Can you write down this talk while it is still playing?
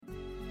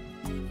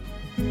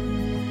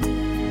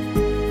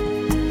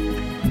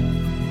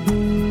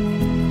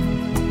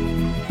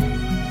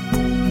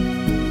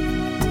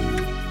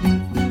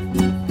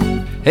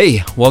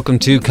Hey, welcome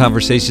to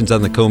Conversations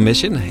on the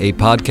Co-Mission, a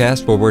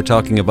podcast where we're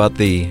talking about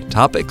the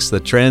topics, the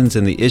trends,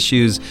 and the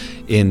issues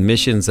in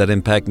missions that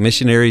impact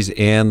missionaries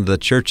and the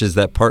churches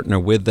that partner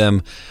with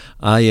them.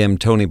 I am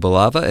Tony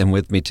Balava, and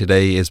with me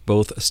today is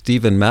both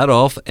Stephen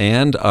Madoff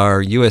and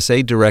our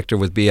USA Director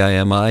with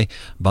BIMI,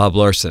 Bob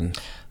Larson.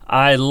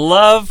 I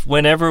love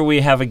whenever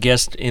we have a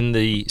guest in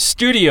the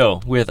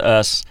studio with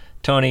us.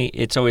 Tony,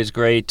 it's always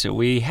great.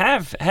 We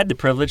have had the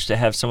privilege to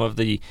have some of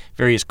the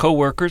various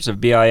co-workers of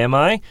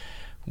BIMI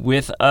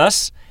with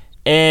us,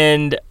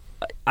 and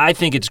I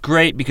think it's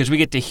great because we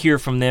get to hear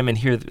from them and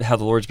hear how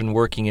the Lord's been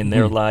working in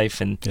their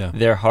life and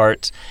their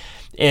hearts.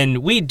 And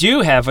we do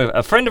have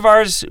a friend of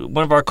ours,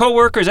 one of our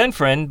co-workers and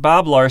friend,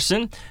 Bob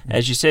Larson.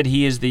 As you said,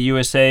 he is the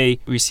USA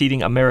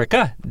Reseeding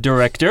America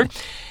Director.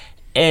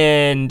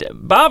 And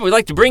Bob, we'd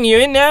like to bring you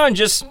in now and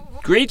just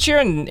greet you.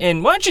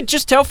 And why don't you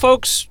just tell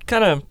folks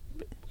kind of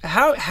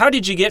how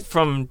did you get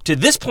to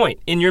this point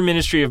in your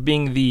ministry of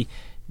being the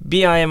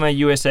BIMI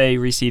USA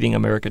Reseeding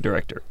America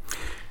Director?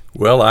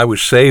 Well, I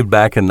was saved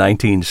back in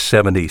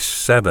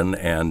 1977,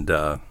 and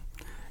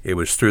it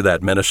was through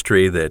that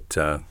ministry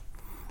that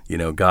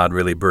God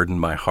really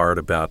burdened my heart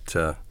about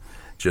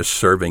just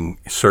serving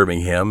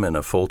Him in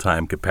a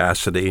full-time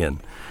capacity. And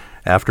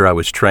after I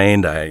was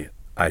trained, I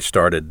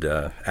started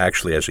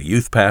actually as a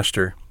youth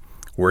pastor,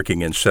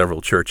 working in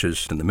several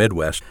churches in the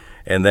Midwest.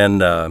 And then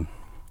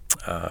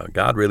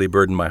God really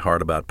burdened my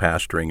heart about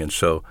pastoring, and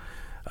so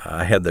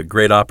I had the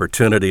great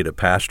opportunity to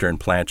pastor and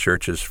plant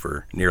churches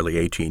for nearly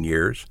 18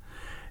 years,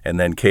 and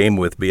then came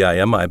with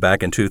BIMI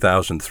back in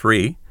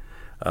 2003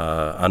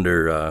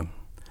 under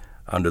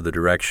the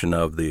direction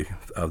of the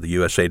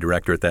USA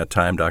Director at that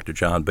time, Dr.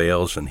 John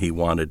Bales, and he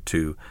wanted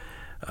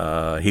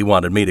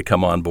me to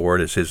come on board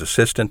as his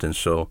assistant, and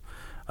so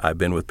I've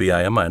been with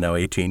BIMI now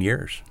 18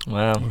 years.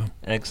 Wow,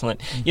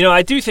 excellent.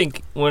 I do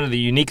think one of the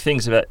unique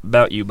things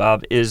about you,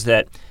 Bob, is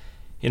that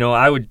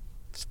I would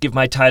give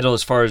my title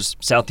as far as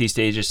Southeast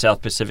Asia,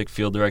 South Pacific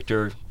Field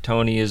Director.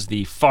 Tony is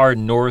the Far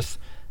North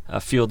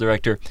Field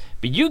Director.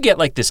 But you get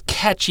like this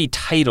catchy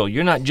title.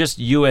 You're not just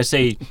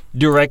USA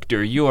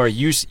Director. You are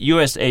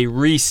USA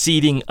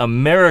Reseeding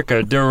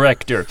America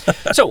Director.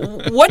 So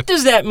what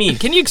does that mean?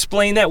 Can you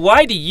explain that?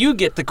 Why do you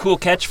get the cool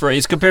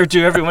catchphrase compared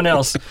to everyone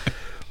else?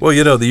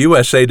 Well, the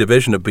USA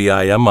division of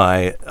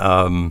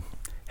BIMI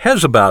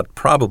has about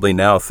probably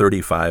now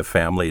 35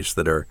 families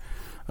that are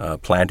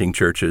planting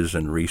churches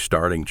and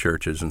restarting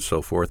churches and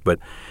so forth, but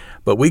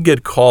we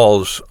get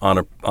calls on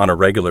a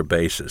regular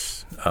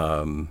basis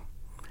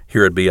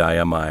here at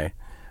BIMI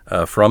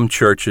from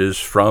churches,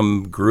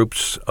 from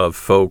groups of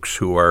folks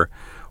who are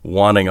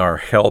wanting our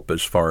help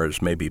as far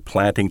as maybe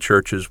planting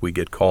churches. We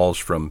get calls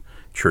from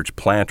church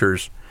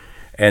planters,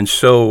 and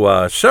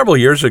so several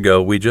years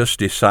ago we just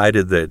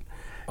decided that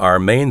our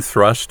main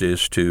thrust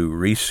is to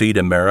reseed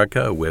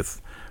America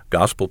with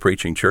gospel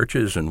preaching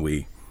churches, and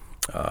we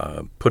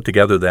put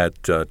together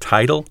that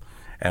title,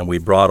 and we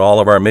brought all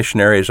of our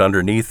missionaries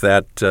underneath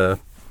that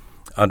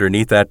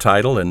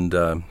title, and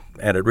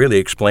it really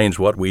explains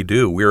what we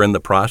do. We're in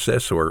the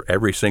process, or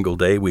every single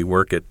day we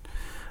work at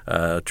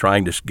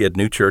trying to get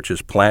new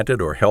churches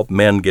planted or help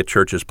men get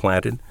churches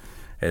planted,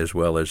 as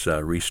well as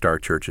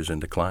restart churches in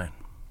decline.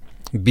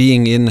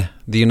 Being in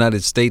the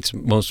United States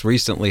most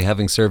recently,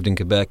 having served in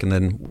Quebec and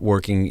then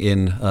working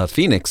in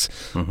Phoenix,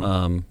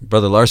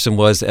 Brother Larson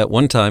was at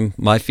one time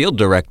my field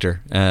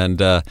director.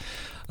 And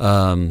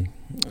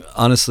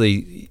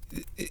honestly,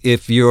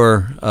 if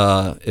you're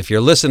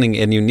listening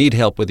and you need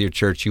help with your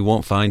church, you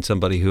won't find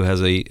somebody who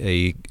has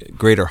a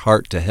greater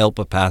heart to help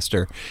a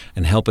pastor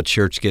and help a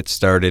church get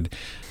started.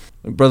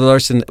 Brother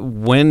Larson,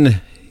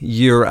 when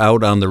you're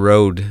out on the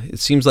road, it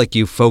seems like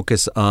you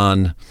focus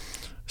on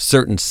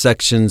certain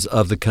sections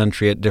of the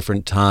country at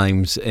different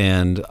times,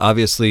 and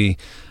obviously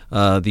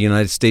the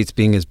United States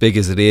being as big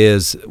as it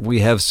is, we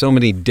have so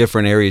many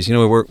different areas.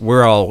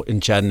 We're all in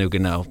Chattanooga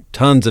now,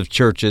 tons of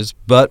churches,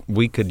 but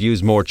we could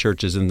use more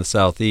churches in the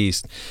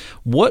Southeast.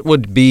 What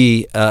would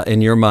be,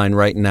 in your mind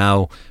right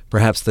now,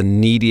 perhaps the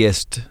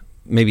neediest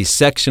maybe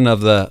section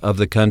of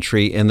the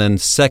country? And then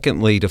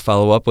secondly, to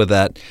follow up with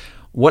that,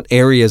 what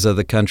areas of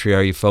the country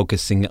are you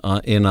focusing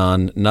in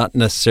on, not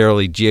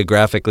necessarily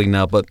geographically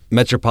now, but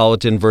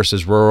metropolitan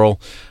versus rural?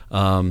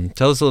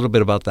 Tell us a little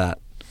bit about that.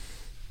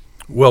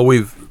 Well,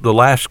 the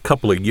last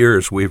couple of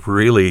years, we've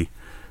really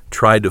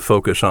tried to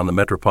focus on the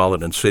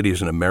metropolitan cities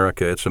in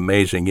America. It's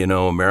amazing,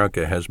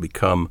 America has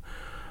become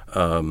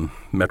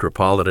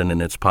metropolitan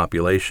in its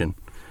population.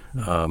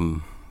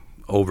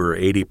 Over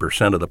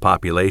 80% of the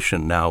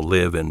population now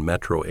live in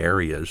metro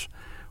areas,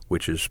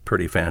 which is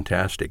pretty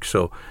fantastic.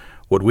 So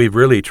what we've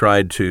really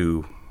tried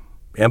to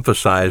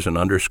emphasize and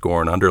underscore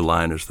and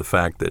underline is the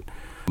fact that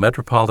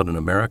metropolitan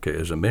America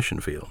is a mission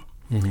field.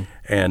 Mm-hmm.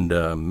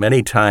 And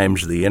many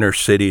times the inner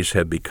cities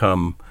have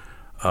become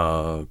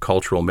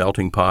cultural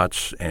melting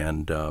pots,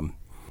 and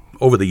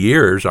over the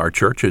years our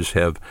churches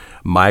have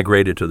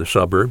migrated to the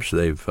suburbs.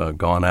 They've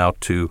gone out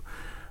to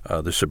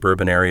the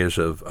suburban areas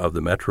of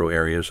the metro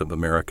areas of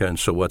America, and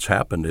so what's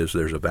happened is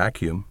there's a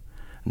vacuum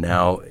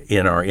now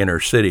in our inner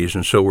cities.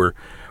 And so we're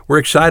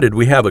excited.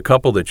 We have a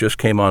couple that just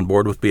came on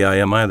board with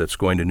BIMI that's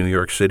going to New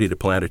York City to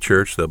plant a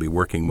church. They'll be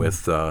working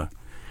with one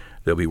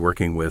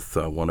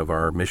of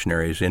our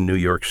missionaries in New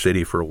York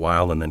City for a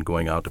while and then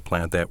going out to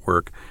plant that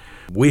work.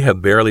 We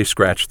have barely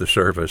scratched the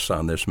surface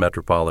on this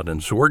metropolitan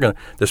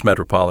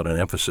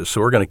emphasis.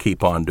 So we're going to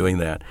keep on doing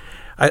that.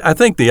 I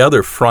think the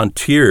other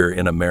frontier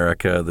in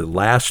America, the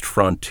last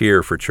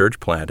frontier for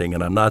church planting,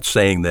 and I'm not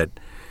saying that,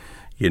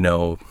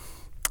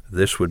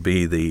 this would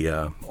be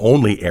the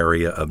only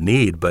area of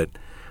need, but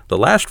the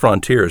last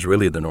frontier is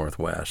really the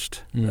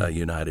Northwest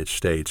United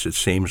States. It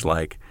seems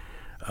like,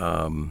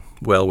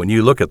 when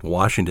you look at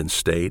Washington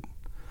State,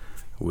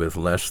 with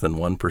less than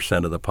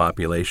 1% of the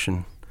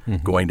population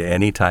going to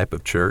any type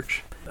of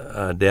church,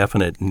 a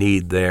definite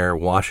need there.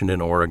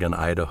 Washington, Oregon,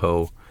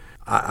 Idaho.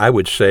 I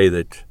would say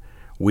that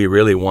we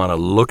really want to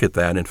look at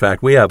that. In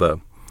fact, we have a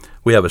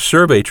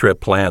survey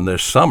trip planned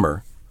this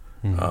summer.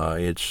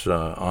 It's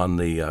on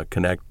the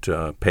Connect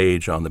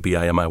page on the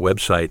BIMI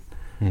website,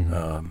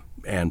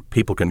 and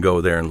people can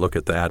go there and look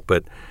at that.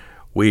 But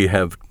we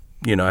have,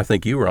 I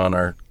think you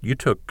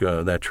took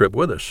that trip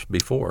with us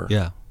before.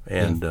 Yeah.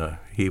 And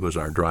he was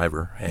our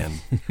driver, and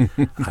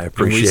I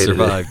appreciated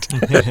it.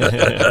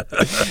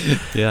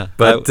 Yeah.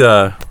 But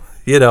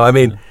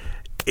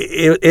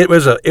it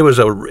was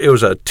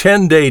a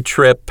 10-day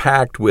trip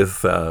packed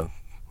with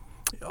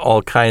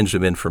all kinds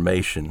of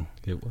information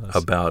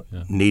about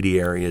needy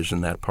areas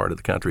in that part of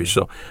the country.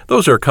 So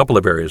those are a couple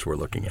of areas we're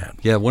looking at.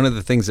 Yeah, one of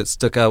the things that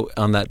stuck out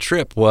on that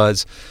trip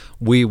was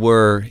we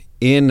were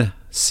in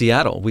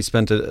Seattle. We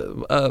spent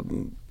a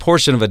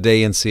portion of a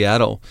day in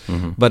Seattle,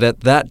 but at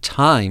that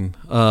time,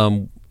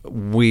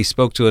 we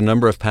spoke to a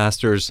number of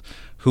pastors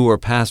who were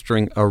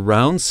pastoring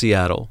around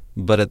Seattle,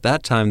 but at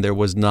that time there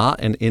was not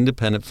an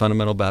independent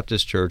fundamental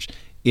Baptist church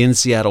in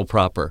Seattle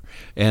proper.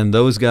 And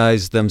those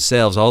guys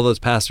themselves, all those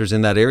pastors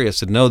in that area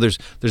said, no, there's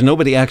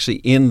nobody actually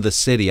in the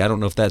city. I don't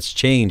know if that's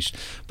changed,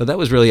 but that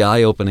was really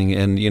eye-opening.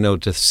 And,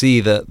 to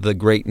see the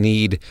great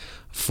need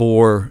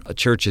for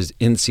churches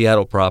in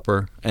Seattle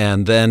proper,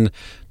 and then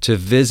to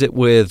visit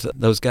with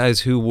those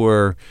guys who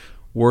were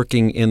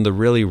working in the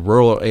really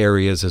rural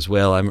areas as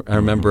well. I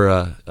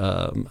remember,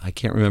 I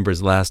can't remember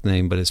his last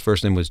name, but his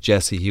first name was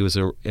Jesse. He was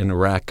an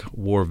Iraq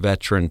War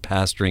veteran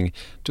pastoring,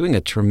 doing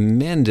a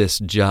tremendous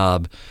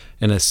job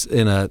in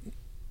a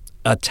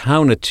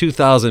town of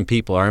 2,000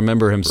 people. I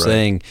remember him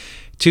saying,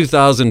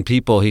 2,000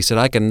 people. He said,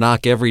 I can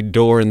knock every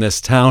door in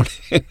this town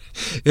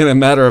in a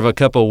matter of a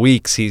couple of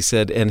weeks, he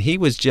said. And he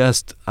was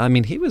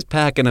he was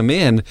packing them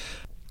in.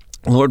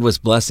 The Lord was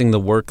blessing the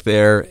work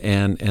there,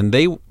 and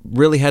they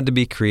really had to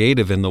be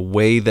creative in the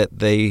way that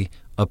they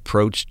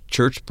approached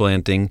church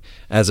planting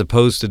as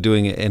opposed to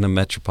doing it in a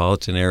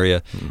metropolitan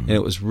area. And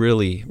it was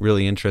really,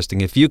 really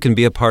interesting. If you can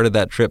be a part of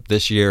that trip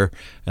this year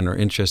and are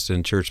interested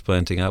in church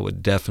planting, I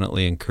would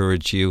definitely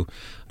encourage you.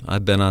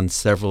 I've been on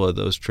several of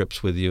those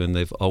trips with you, and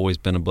they've always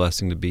been a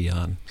blessing to be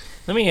on.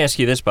 Let me ask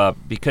you this, Bob,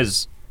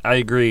 because I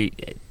agree,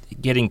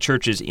 getting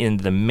churches in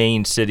the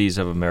main cities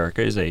of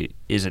America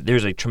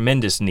there's a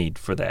tremendous need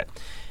for that.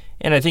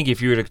 And I think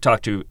if you were to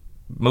talk to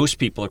most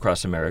people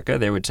across America,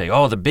 they would say,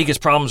 the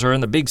biggest problems are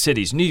in the big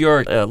cities, New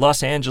York,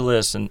 Los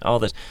Angeles, and all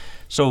this.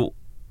 So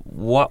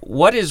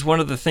what is one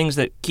of the things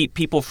that keep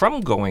people from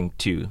going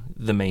to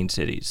the main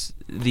cities,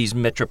 these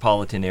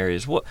metropolitan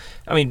areas?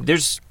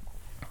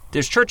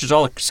 There's churches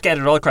all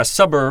scattered all across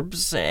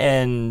suburbs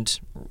and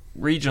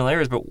regional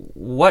areas, but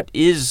what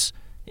is,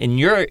 in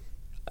your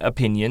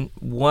opinion,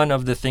 one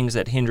of the things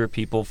that hinder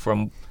people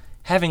from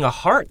having a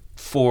heart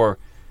for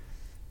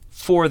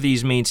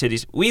these main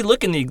cities? We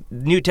look in the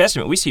New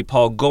Testament, we see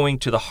Paul going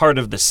to the heart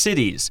of the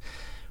cities.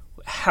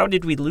 How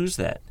did we lose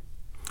that?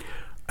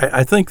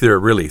 I think there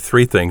are really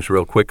three things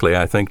real quickly.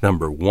 I think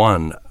number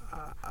one,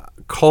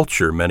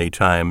 culture many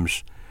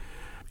times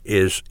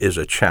is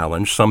a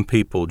challenge. Some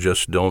people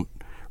just don't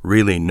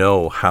really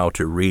know how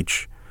to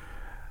reach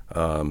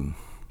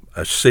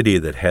a city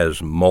that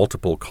has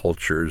multiple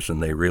cultures,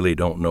 and they really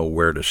don't know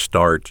where to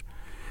start,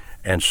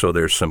 and so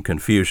there's some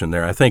confusion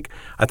there. I think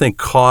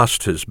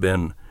cost has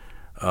been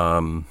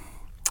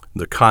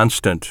the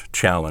constant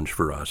challenge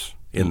for us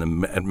in the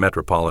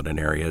metropolitan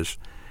areas,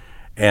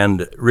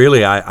 and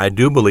really I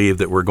do believe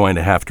that we're going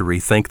to have to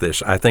rethink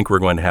this. I think we're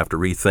going to have to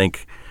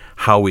rethink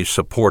how we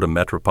support a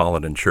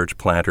metropolitan church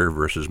planter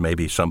versus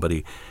maybe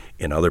somebody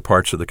in other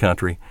parts of the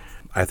country.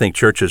 I think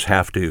churches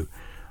have to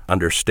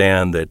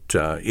understand that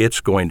it's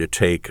going to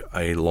take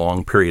a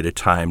long period of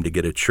time to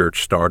get a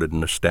church started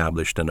and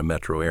established in a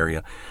metro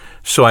area.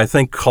 So I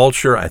think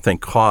culture, I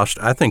think cost,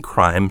 I think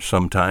crime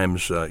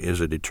sometimes is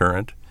a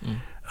deterrent.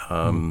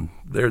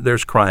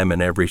 There's crime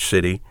in every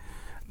city,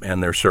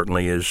 and there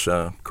certainly is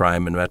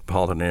crime in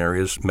metropolitan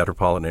areas,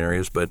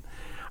 but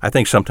I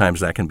think sometimes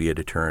that can be a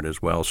deterrent as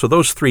well. So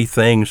those three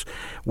things,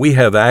 we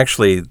have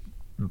actually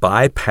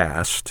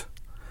bypassed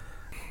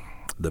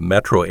the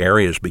metro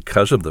areas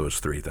because of those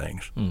three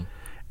things.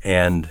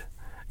 And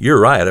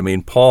you're right.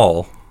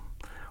 Paul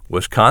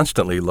was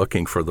constantly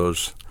looking for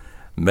those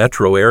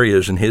metro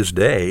areas in his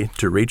day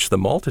to reach the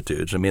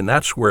multitudes. I mean,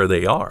 that's where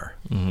they are.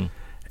 Mm-hmm.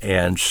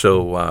 And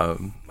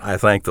so I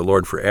thank the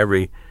Lord for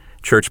every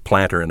church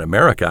planter in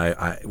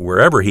America,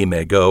 wherever he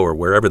may go or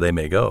wherever they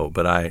may go.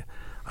 But I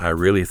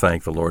really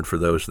thank the Lord for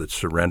those that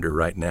surrender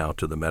right now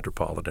to the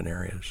metropolitan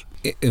areas.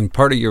 In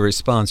part of your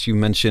response, you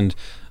mentioned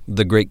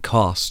the great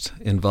cost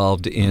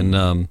involved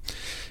in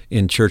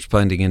church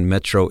planting in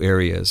metro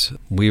areas.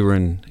 We were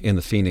in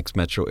the Phoenix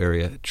metro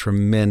area.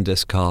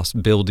 Tremendous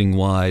cost,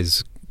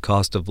 building-wise.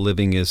 Cost of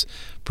living is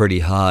pretty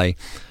high.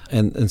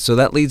 And so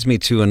that leads me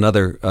to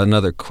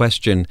another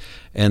question,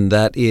 and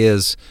that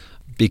is,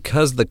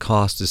 because the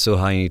cost is so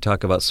high, and you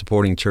talk about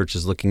supporting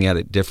churches looking at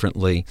it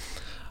differently,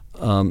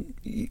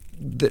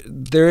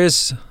 there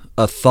is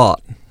a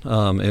thought,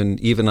 and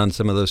even on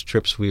some of those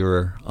trips we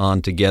were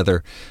on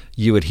together,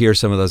 you would hear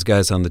some of those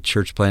guys on the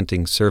church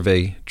planting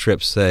survey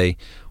trips say,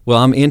 well,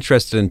 I'm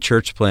interested in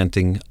church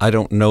planting. I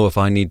don't know if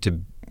I need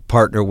to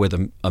partner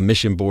with a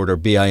mission board or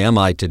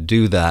BIMI to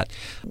do that.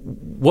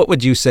 What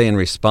would you say in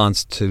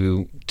response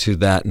to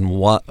that, and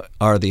what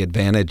are the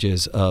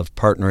advantages of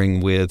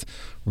partnering with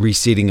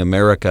Reseeding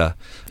America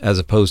as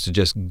opposed to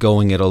just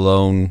going it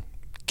alone,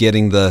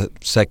 getting the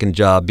second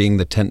job, being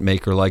the tent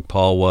maker like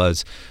Paul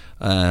was,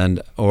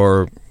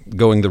 or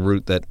going the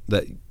route that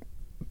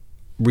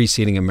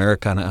Reseeding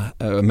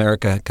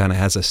America kind of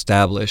has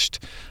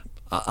established?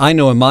 I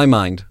know in my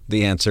mind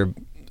the answer,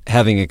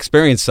 having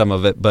experienced some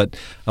of it, but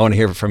I want to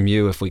hear from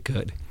you if we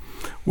could.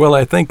 Well,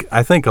 I think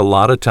a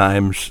lot of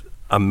times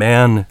a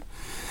man,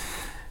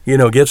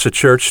 gets a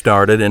church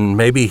started, and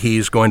maybe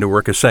he's going to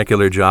work a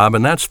secular job,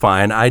 and that's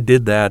fine. I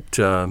did that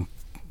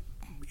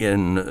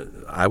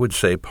in, I would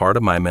say, part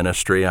of my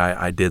ministry.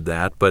 I did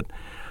that, but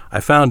I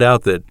found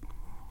out that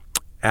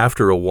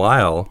after a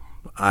while,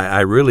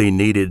 I really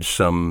needed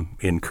some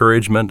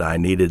encouragement. I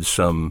needed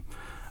some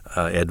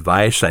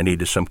advice. I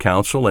needed some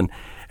counsel,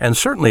 and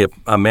certainly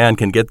a man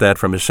can get that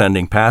from his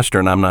sending pastor,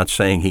 and I'm not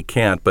saying he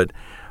can't, but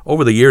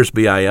over the years,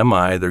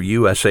 BIMI, the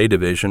USA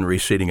division,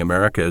 Reseeding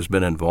America, has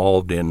been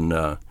involved in,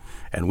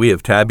 and we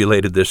have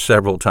tabulated this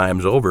several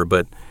times over,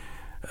 but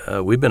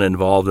we've been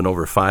involved in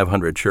over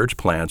 500 church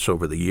plants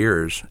over the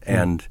years,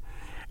 and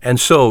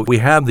so we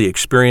have the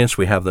experience,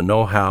 we have the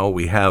know-how,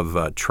 we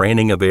have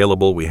training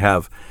available, we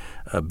have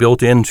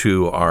built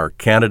into our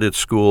candidate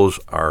schools,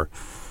 our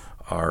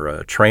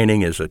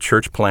training is a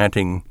church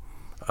planting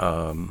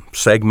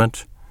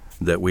segment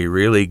that we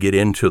really get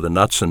into the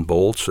nuts and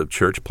bolts of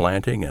church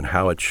planting and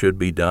how it should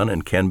be done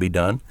and can be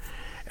done.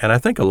 And I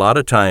think a lot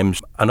of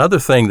times, another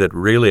thing that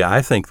really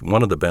I think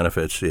one of the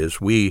benefits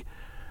is we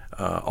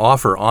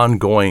offer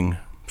ongoing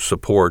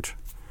support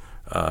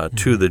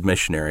to the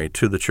missionary,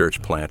 to the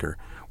church planter.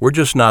 We're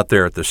just not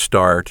there at the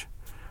start,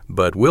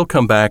 but we'll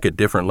come back at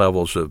different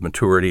levels of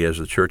maturity as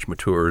the church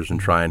matures and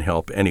try and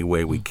help any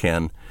way we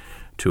can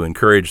to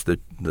encourage the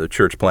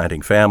church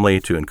planting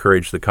family, to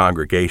encourage the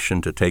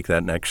congregation to take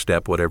that next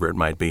step, whatever it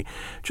might be,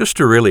 just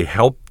to really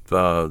help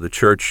the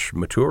church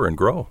mature and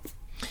grow.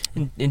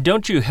 And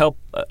don't you help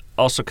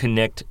also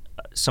connect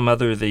some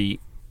other the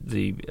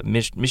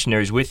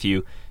missionaries with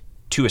you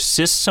to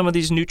assist some of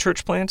these new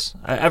church plants?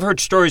 I've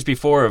heard stories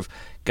before of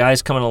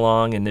guys coming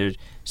along and there's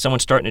someone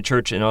starting a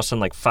church, and all of a sudden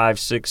like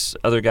 5-6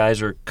 other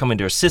guys are coming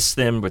to assist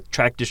them with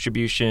tract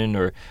distribution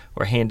or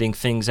handing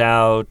things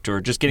out or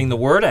just getting the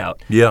word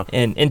out. Yeah.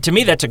 And to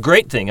me, that's a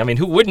great thing. I mean,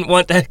 who wouldn't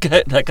want that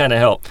kind of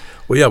help?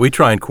 Well, yeah, we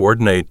try and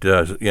coordinate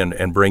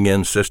and bring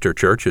in sister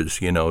churches,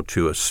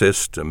 to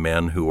assist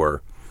men who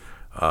are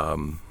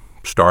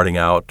starting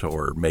out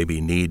or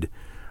maybe need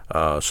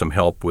some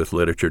help with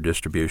literature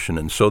distribution.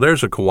 And so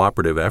there's a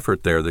cooperative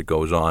effort there that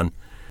goes on.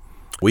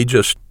 We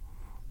just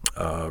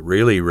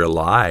really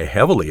rely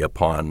heavily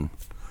upon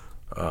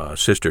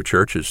sister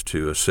churches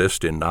to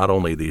assist in not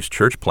only these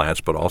church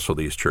plants, but also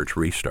these church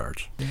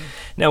restarts.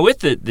 Now, with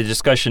the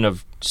discussion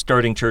of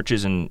starting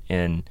churches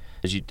and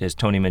as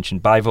Tony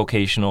mentioned,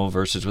 bivocational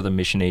versus with a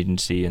mission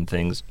agency and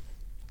things,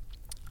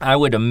 I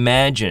would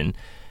imagine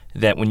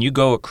that when you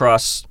go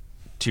across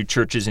to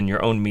churches in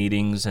your own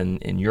meetings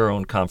and in your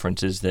own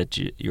conferences that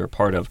you're a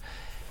part of,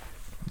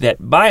 that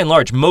by and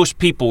large, most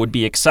people would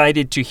be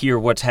excited to hear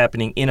what's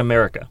happening in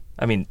America.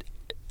 I mean,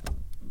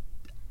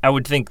 I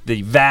would think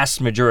the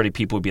vast majority of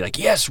people would be like,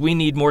 yes, we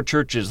need more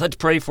churches. Let's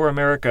pray for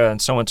America,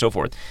 and so on and so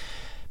forth.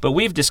 But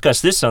we've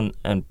discussed this on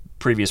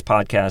previous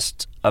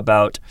podcasts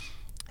about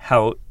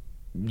how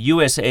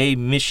USA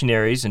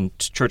missionaries and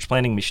church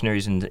planting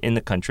missionaries in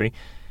the country,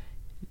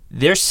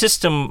 their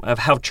system of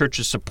how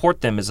churches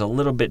support them is a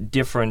little bit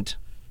different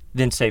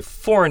than, say,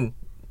 foreign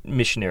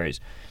missionaries.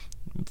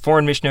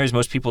 Foreign missionaries,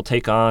 most people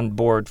take on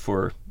board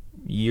for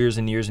years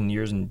and years and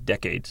years and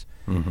decades.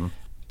 Mm-hmm.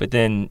 But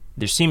then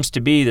there seems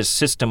to be this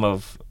system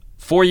of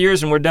 4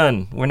 years and we're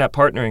done. We're not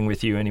partnering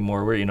with you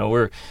anymore.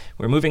 We're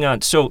moving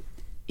on. So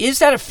is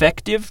that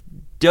effective?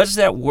 Does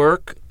that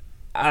work?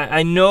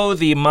 I know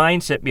the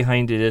mindset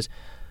behind it is,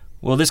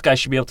 well, this guy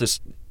should be able to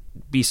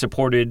be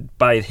supported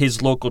by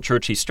his local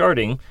church he's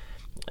starting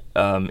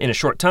in a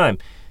short time.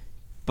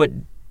 But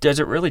does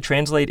it really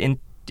translate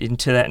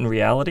into that in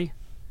reality?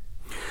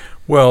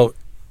 Well,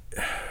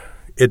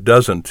 it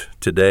doesn't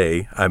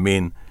today. I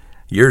mean,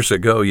 years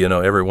ago,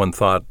 everyone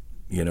thought,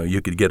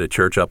 you could get a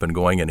church up and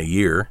going in a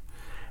year,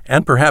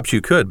 and perhaps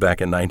you could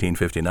back in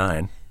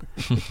 1959,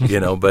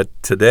 but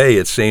today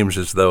it seems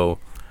as though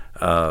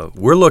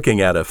we're looking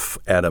at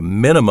a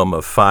minimum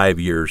of 5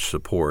 years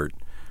support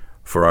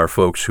for our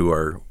folks who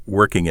are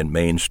working in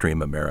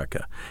mainstream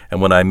America.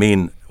 And when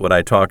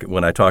I talk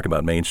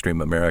about mainstream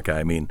America,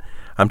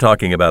 I'm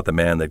talking about the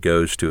man that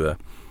goes to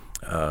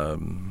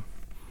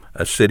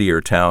a city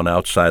or town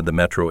outside the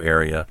metro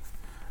area,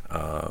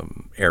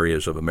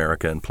 areas of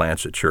America, and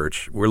plants a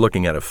church. We're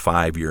looking at a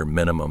 5-year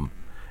minimum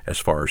as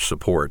far as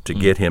support to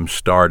get him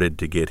started,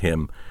 to get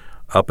him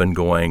up and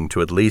going,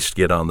 to at least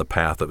get on the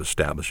path of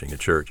establishing a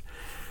church.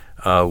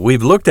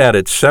 We've looked at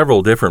it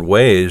several different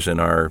ways in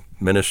our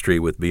ministry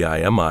with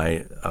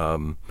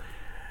BIMI.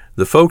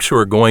 The folks who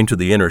are going to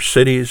the inner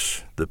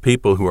cities, the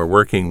people who are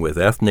working with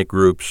ethnic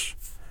groups,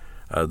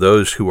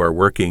 those who are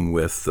working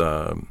with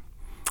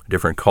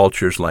different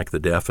cultures like the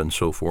deaf and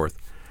so forth,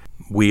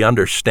 we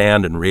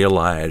understand and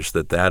realize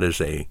that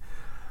is a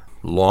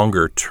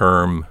longer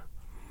term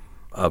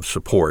of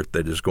support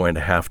that is going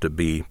to have to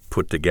be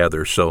put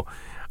together. So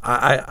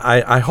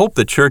I hope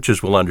that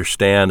churches will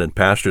understand and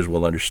pastors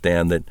will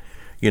understand that,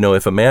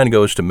 if a man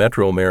goes to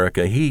Metro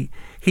America, he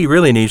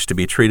really needs to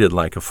be treated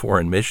like a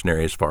foreign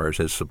missionary as far as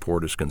his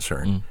support is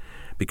concerned,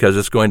 because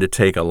it's going to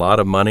take a lot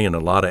of money and a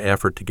lot of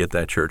effort to get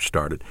that church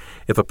started.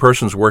 If a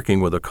person's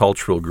working with a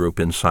cultural group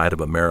inside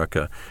of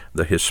America,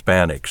 the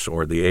Hispanics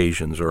or the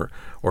Asians or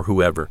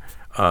whoever,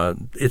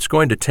 it's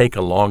going to take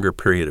a longer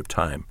period of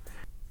time.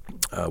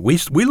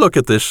 We look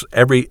at this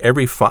every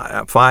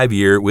 5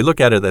 year. We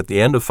look at it at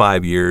the end of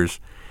 5 years,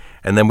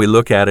 and then we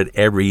look at it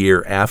every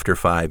year after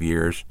 5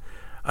 years,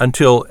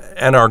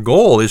 and our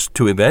goal is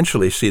to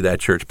eventually see that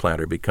church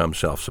planter become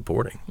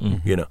self-supporting.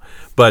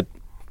 But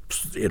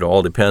it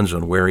all depends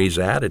on where he's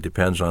at. It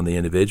depends on the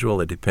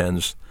individual. It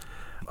depends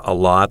a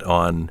lot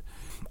on,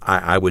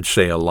 I would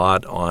say, a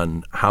lot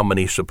on how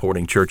many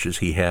supporting churches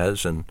he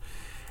has,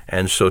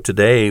 and so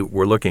today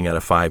we're looking at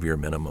a 5-year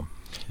minimum.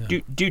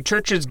 Do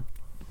churches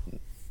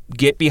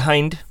get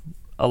behind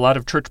a lot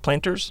of church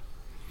planters?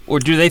 Or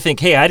do they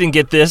think, hey, I didn't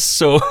get this,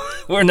 so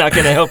we're not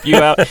going to help you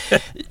out?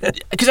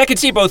 Because I can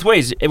see both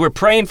ways. We're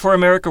praying for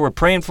America. We're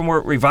praying for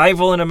more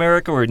revival in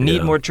America. We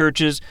need more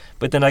churches.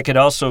 But then I could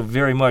also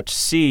very much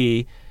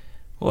see,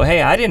 well,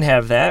 hey, I didn't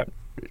have that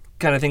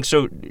kind of thing.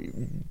 So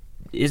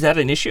is that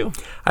an issue?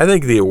 I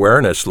think the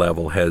awareness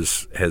level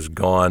has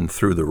gone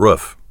through the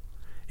roof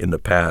in the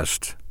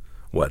past,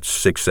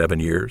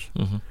 6-7 years?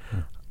 Mm-hmm.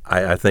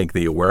 I think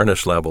the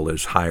awareness level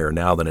is higher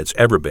now than it's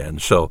ever been.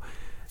 So,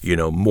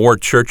 more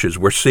churches,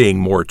 we're seeing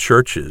more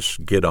churches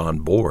get on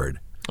board.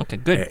 Okay,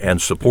 good.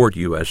 And support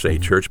USA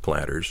church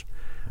planters.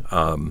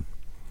 I'm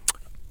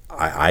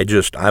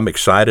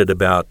excited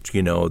about,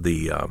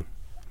 the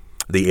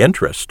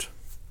interest.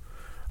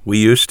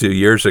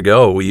 Years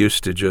ago, we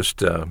used to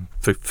just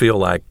feel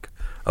like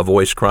a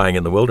voice crying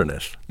in the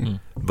wilderness.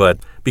 But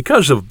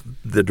because of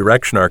the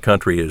direction our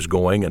country is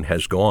going and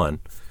has gone,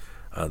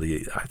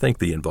 I think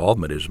the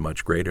involvement is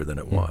much greater than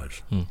it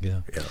was.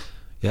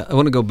 Yeah, I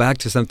want to go back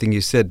to something you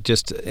said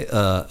just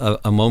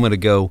a moment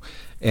ago,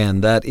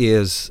 and that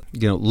is,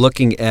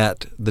 looking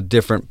at the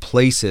different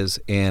places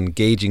and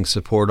gauging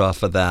support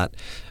off of that.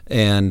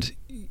 And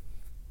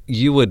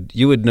you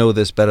would know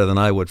this better than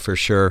I would for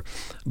sure,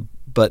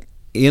 but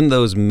in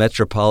those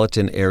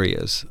metropolitan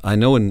areas, I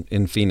know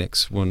in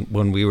Phoenix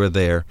when we were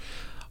there,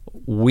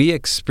 we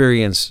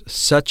experienced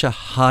such a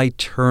high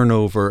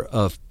turnover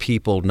of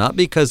people, not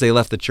because they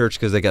left the church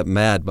because they got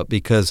mad, but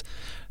because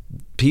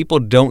people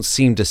don't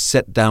seem to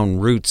set down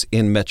roots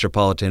in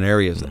metropolitan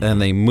areas,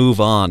 and they move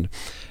on.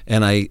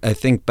 And I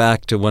think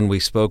back to when we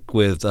spoke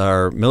with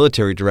our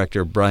military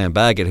director, Brian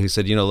Baggett, who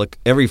said, look,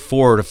 every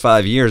 4 to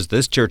 5 years,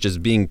 this church is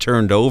being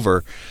turned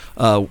over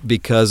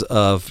because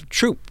of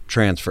troop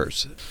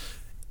transfers.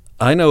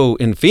 I know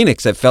in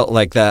Phoenix it felt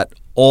like that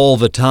all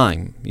the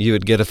time. You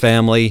would get a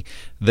family,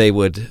 they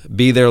would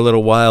be there a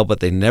little while, but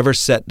they never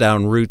set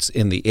down roots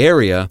in the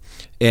area,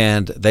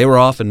 and they were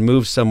often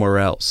moved somewhere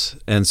else.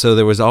 And so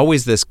there was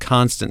always this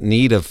constant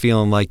need of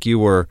feeling like you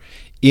were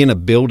in a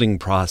building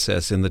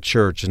process in the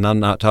church. And I'm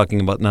not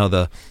talking about now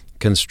the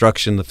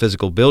construction, the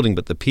physical building,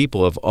 but the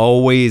people of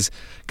always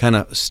kind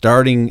of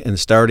starting, and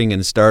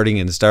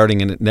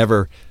it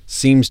never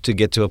seems to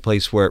get to a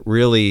place where it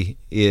really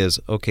is,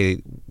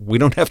 okay, we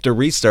don't have to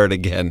restart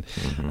again.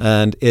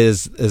 And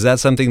is that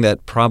something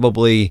that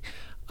probably,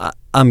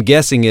 I'm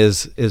guessing,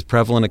 is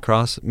prevalent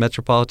across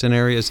metropolitan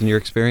areas in your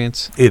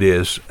experience? It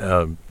is,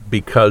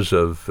 because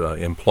of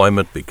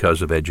employment,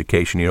 because of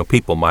education.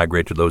 People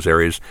migrate to those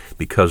areas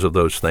because of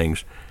those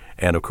things.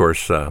 And of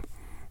course,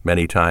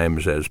 many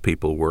times as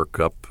people work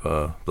up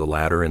the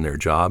ladder in their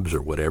jobs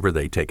or whatever,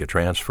 they take a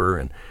transfer.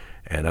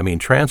 And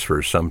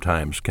transfers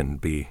sometimes can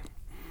be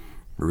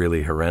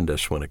really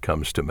horrendous when it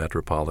comes to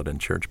metropolitan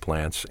church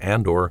plants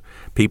and or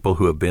people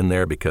who have been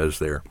there because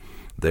they're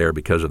there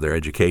because of their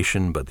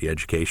education, but the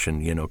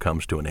education,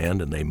 comes to an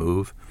end and they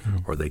move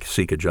or they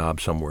seek a job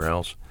somewhere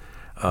else.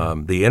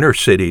 The inner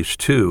cities,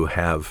 too,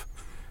 have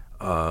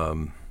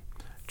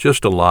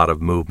just a lot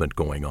of movement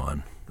going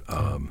on.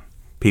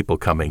 People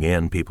coming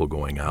in, people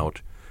going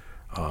out.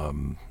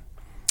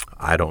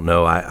 I don't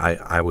know.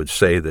 I would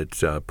say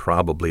that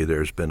probably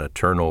there's been a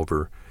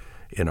turnover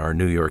in our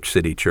New York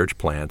City church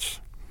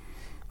plants,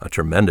 a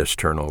tremendous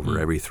turnover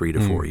every 3 to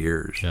 4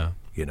 years. Yeah.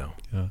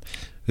 Yeah.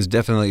 It's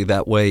definitely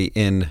that way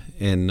in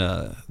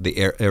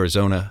the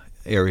Arizona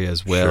area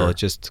as well. Sure.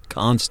 It's just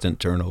constant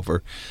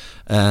turnover.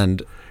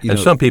 And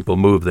some people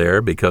move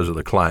there because of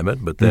the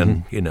climate, but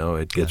then,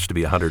 it gets to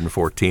be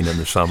 114 in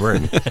the summer,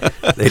 and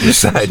they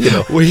decide,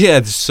 we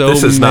had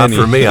this is not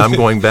for me. I'm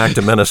going back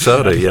to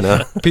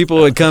Minnesota,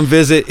 People would come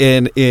visit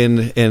and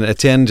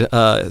attend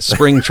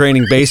spring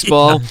training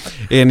baseball,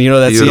 and,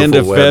 that's Beautiful the end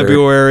of weather.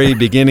 February,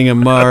 beginning of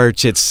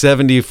March. It's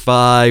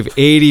 75,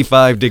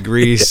 85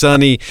 degrees,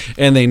 sunny,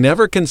 and they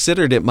never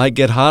considered it might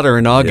get hotter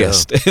in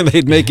August. And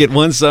they'd make it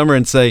one summer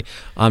and say,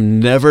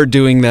 I'm never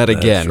doing that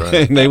again. That's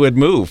right. And they would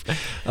move.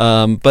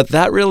 But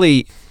that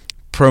really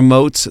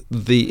promotes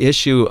the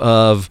issue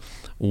of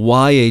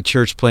why a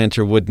church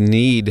planter would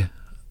need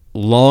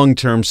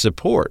long-term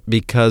support,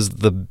 because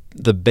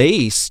the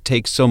base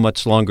takes so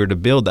much longer to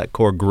build. That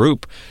core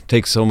group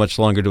takes so much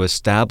longer to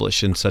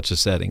establish in such a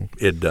setting.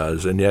 It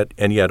does, and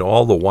yet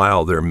all the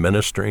while they're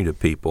ministering to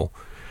people.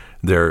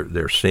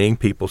 They're seeing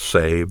people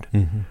saved,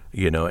 and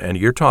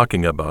you're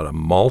talking about a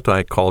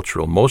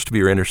multicultural. Most of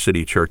your inner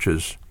city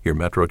churches, your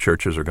metro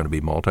churches, are going to be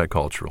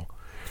multicultural.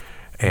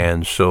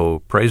 And so,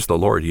 praise the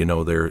Lord,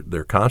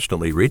 they're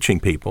constantly reaching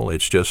people.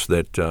 It's just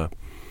that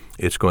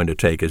it's going to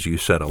take, as you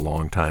said, a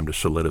long time to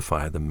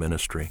solidify the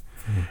ministry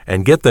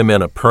and get them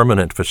in a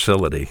permanent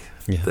facility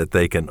that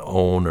they can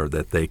own or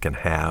that they can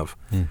have.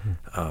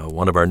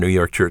 One of our New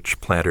York church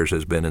planters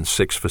has been in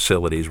 6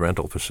 facilities,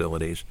 rental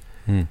facilities,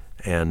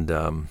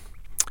 and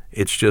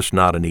it's just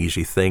not an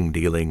easy thing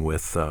dealing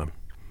with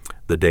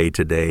the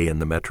day-to-day in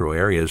the metro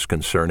areas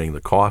concerning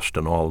the cost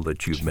and all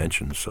that you've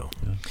mentioned. So.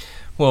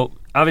 Well,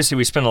 obviously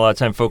we spent a lot of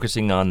time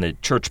focusing on the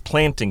church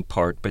planting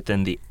part, but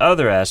then the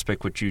other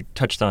aspect, which you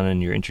touched on in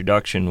your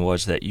introduction,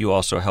 was that you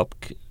also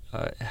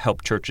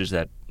help churches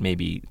that may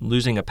be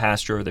losing a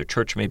pastor, or their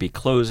church may be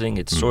closing.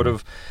 It's sort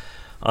of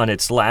on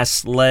its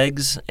last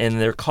legs, and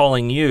they're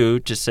calling you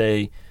to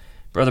say,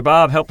 Brother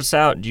Bob, help us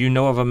out. Do you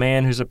know of a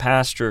man who's a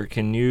pastor?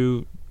 Can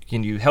you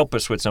help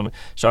us with someone?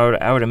 So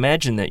I would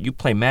imagine that you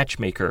play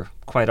matchmaker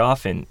quite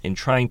often in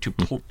trying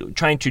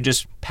to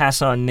just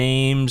pass on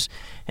names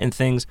and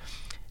things.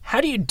 How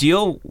do you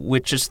deal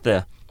with just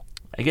the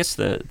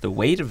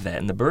weight of that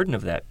and the burden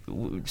of that?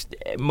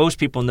 Most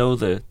people know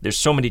there's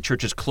so many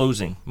churches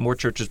closing, more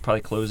churches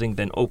probably closing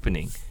than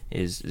opening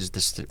is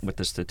what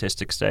the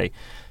statistics say.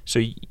 So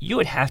you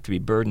would have to be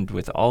burdened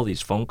with all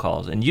these phone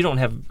calls, and you don't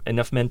have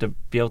enough men to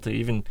be able to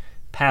even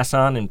pass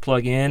on and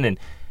plug in, and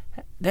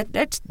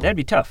that'd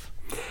be tough.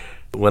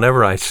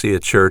 Whenever I see a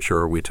church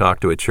or we talk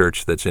to a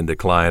church that's in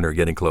decline or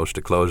getting close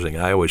to closing,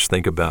 I always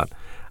think about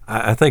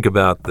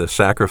the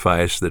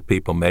sacrifice that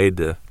people made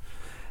to,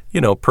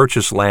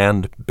 purchase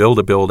land, build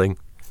a building.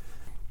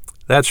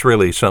 That's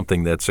really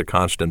something that's a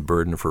constant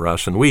burden for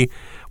us. And we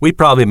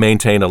probably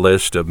maintain a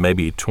list of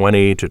maybe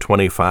 20 to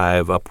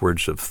 25,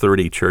 upwards of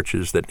 30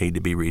 churches that need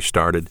to be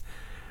restarted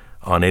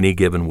on any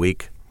given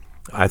week.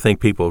 I think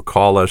people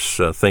call us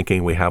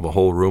thinking we have a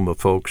whole room of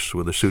folks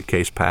with a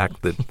suitcase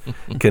packed that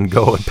can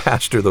go and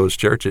pastor those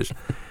churches.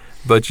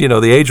 But,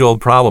 the age-old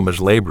problem is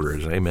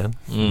laborers, amen?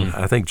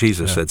 I think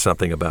Jesus said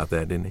something about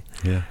that, didn't he?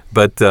 Yeah.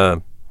 But,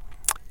 I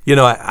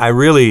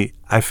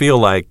feel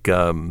like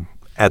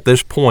at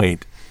this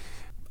point,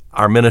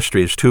 our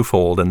ministry is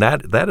twofold, and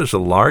that is a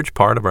large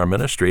part of our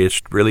ministry.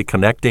 It's really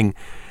connecting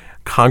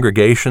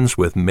congregations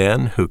with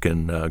men who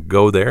can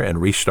go there and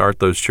restart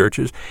those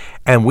churches.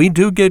 And we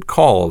do get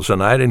calls,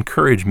 and I'd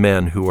encourage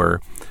men who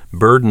are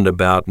burdened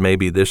about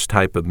maybe this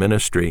type of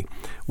ministry.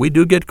 We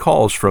do get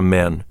calls from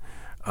men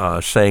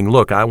saying,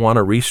 look, I want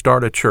to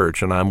restart a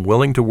church, and I'm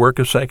willing to work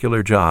a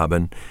secular job.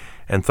 And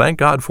thank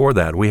God for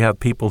that. We have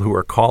people who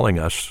are calling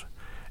us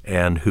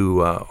and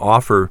who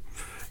offer,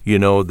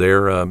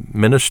 their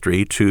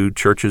ministry to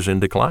churches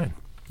in decline.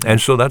 And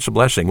so that's a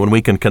blessing when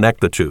we can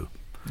connect the two.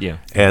 Yeah.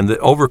 And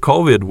over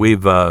COVID,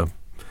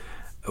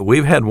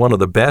 we've had one of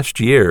the best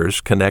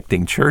years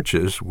connecting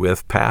churches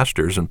with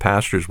pastors and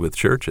pastors with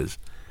churches.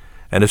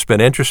 And it's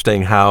been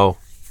interesting how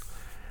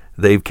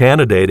they've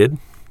candidated,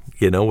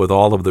 with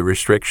all of the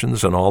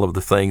restrictions and all of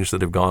the things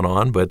that have gone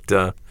on.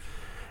 But,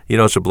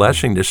 it's a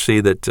blessing to see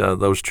that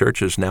those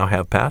churches now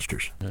have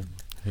pastors.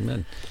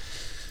 Amen.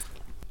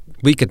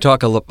 We could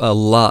talk a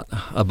lot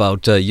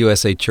about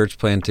USA church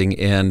planting,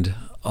 and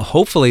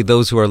hopefully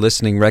those who are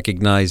listening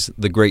recognize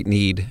the great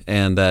need,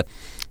 and that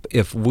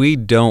if we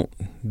don't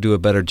do a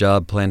better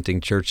job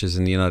planting churches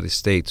in the United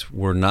States,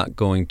 we're not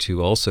going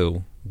to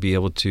also be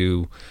able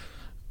to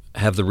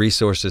have the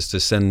resources to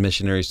send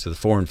missionaries to the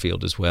foreign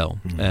field as well.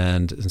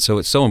 And so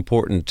it's so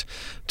important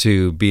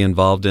to be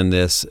involved in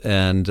this.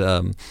 And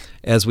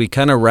as we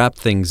kind of wrap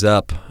things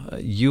up,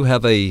 you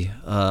have a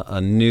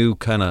new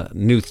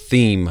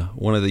theme.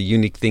 One of the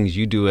unique things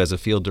you do as a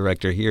field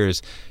director here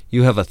is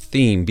you have a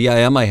theme.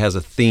 BIMI has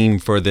a theme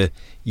for the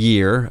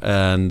year,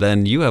 and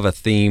then you have a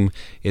theme,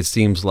 it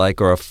seems like,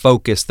 or a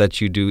focus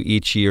that you do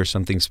each year,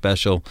 something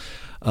special.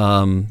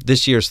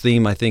 This year's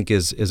theme, I think,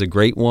 is a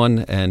great one,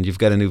 and you've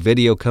got a new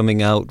video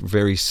coming out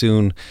very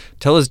soon.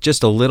 Tell us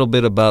just a little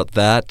bit about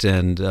that,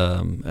 and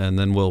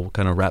then we'll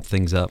kind of wrap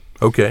things up.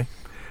 Okay.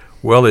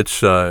 Well,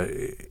 it's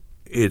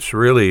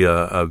really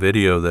a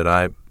video that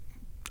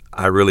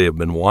I really have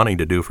been wanting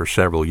to do for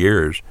several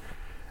years,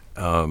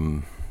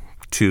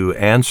 to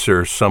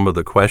answer some of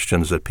the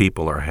questions that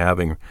people are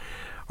having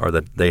or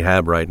that they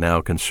have right now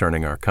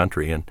concerning our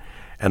country. And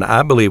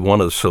I believe one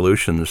of the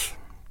solutions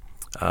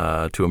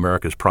to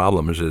America's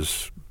problems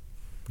is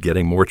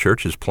getting more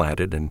churches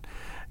planted and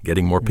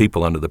getting more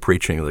people under the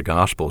preaching of the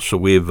gospel. So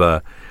we've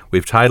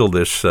titled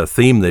this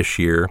theme this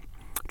year,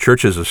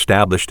 Churches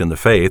Established in the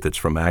Faith. It's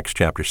from Acts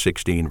chapter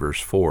 16,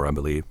 verse 4, I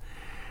believe.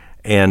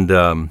 And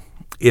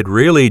it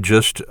really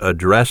just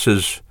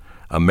addresses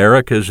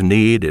America's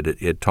need.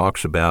 It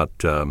talks about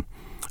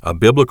a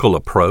biblical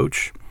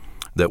approach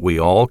that we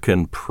all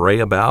can pray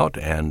about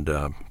and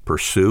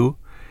pursue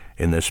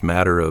in this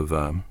matter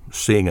of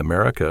seeing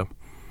America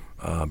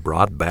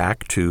brought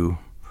back to,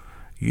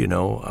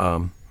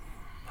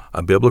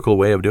 a biblical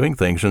way of doing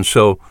things. And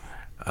so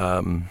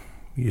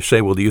you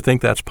say, well, do you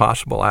think that's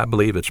possible? I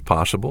believe it's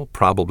possible.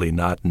 Probably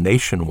not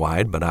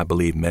nationwide, but I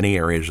believe many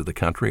areas of the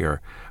country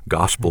are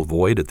gospel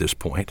void at this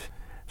point.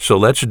 So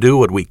let's do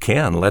what we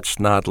can. Let's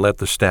not let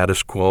the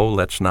status quo.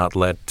 Let's not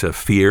let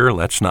fear.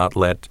 Let's not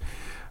let,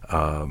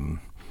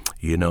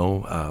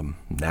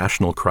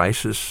 national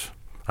crisis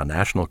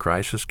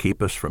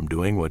keep us from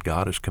doing what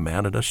God has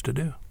commanded us to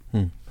do.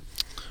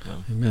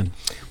 Amen.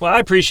 Well, I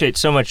appreciate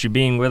so much you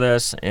being with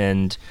us,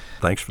 and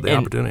thanks for the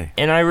opportunity.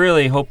 And I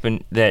really hope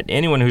that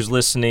anyone who's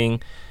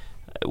listening,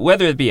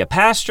 whether it be a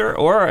pastor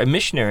or a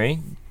missionary,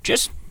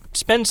 just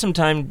spend some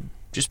time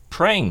just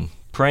praying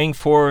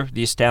for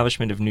the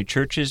establishment of new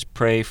churches,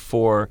 pray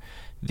for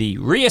the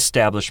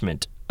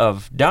reestablishment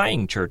of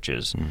dying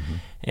churches,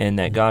 and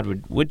that God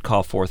would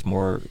call forth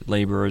more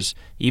laborers,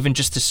 even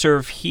just to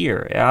serve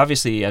here.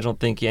 Obviously, I don't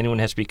think anyone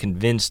has to be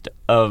convinced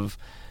of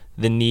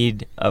the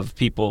need of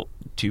people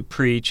to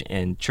preach,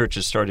 and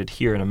churches started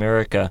here in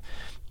America.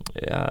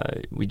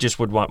 We just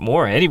would want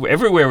more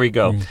everywhere we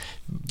go.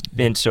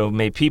 And so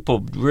may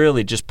people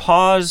really just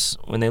pause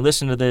when they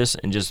listen to this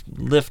and just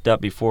lift up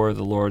before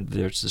the Lord.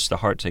 There's just the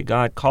heart to say,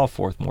 God, call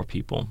forth more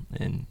people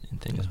and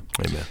things.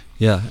 Amen.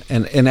 Yeah,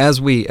 and as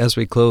we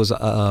close,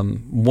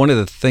 one of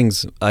the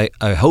things I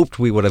hoped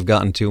we would have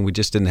gotten to, and we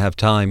just didn't have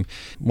time,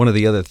 one of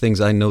the other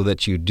things I know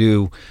that you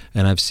do,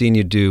 and I've seen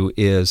you do,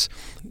 is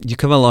you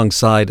come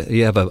alongside,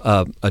 you have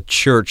a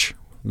church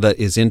that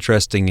is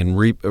interested in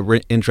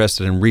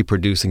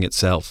reproducing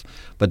itself,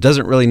 but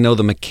doesn't really know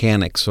the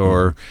mechanics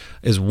or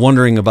is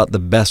wondering about the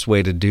best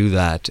way to do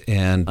that.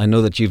 And I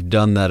know that you've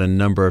done that a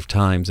number of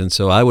times. And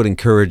so I would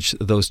encourage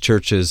those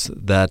churches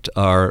that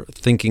are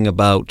thinking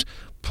about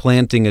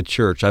planting a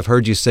church. I've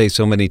heard you say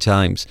so many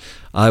times,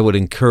 I would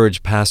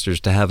encourage pastors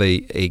to have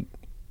a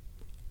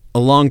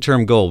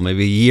long-term goal,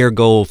 maybe a year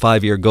goal,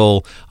 5-year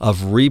goal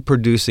of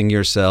reproducing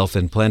yourself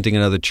and planting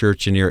another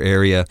church in your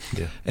area.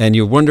 Yeah. And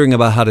you're wondering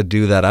about how to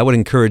do that. I would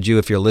encourage you,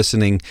 if you're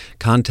listening,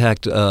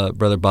 contact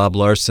Brother Bob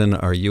Larson,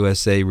 our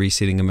USA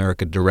Reseeding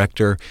America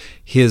director.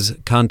 His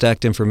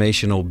contact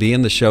information will be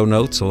in the show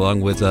notes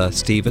along with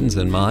Stephen's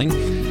and mine.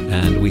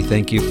 And we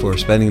thank you for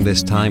spending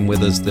this time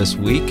with us this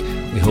week.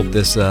 We hope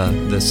this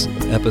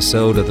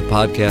episode of the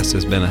podcast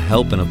has been a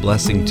help and a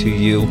blessing to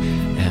you.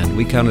 And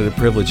we count it a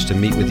privilege to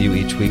meet with you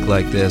each week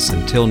like this.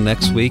 Until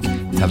next week,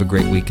 have a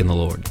great week in the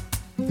Lord.